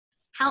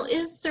How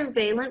is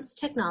surveillance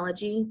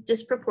technology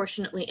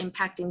disproportionately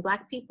impacting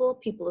Black people,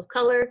 people of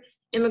color,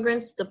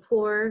 immigrants, the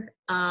poor,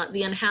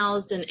 the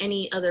unhoused, and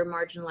any other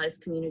marginalized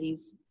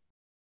communities?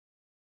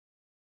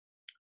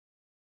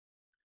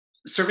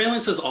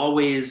 Surveillance has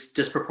always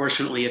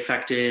disproportionately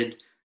affected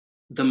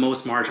the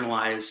most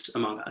marginalized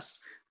among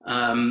us.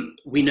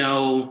 We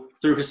know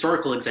through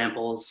historical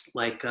examples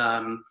like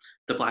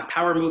the Black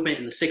Power movement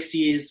in the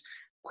 60s,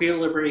 queer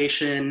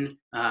liberation,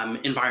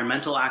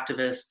 environmental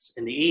activists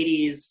in the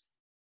 80s,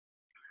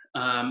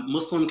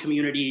 Muslim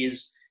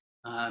communities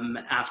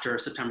after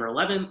September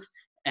 11th,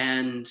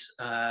 and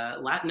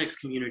Latinx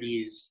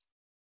communities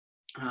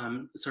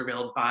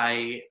surveilled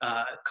by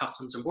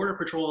Customs and Border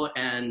Patrol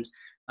and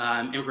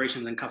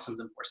Immigration and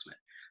Customs Enforcement.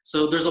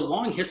 So there's a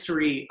long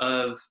history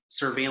of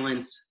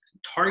surveillance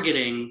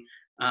targeting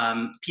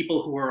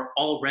people who are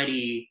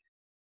already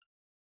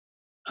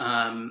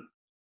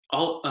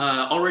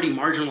already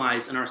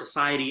marginalized in our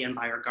society and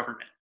by our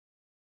government.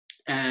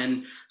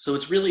 And so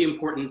it's really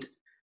important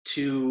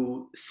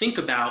to think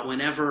about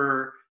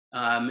whenever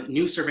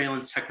new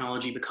surveillance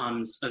technology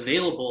becomes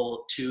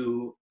available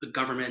to the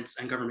governments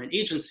and government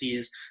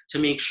agencies to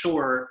make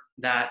sure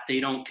that they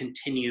don't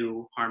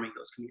continue harming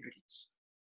those communities.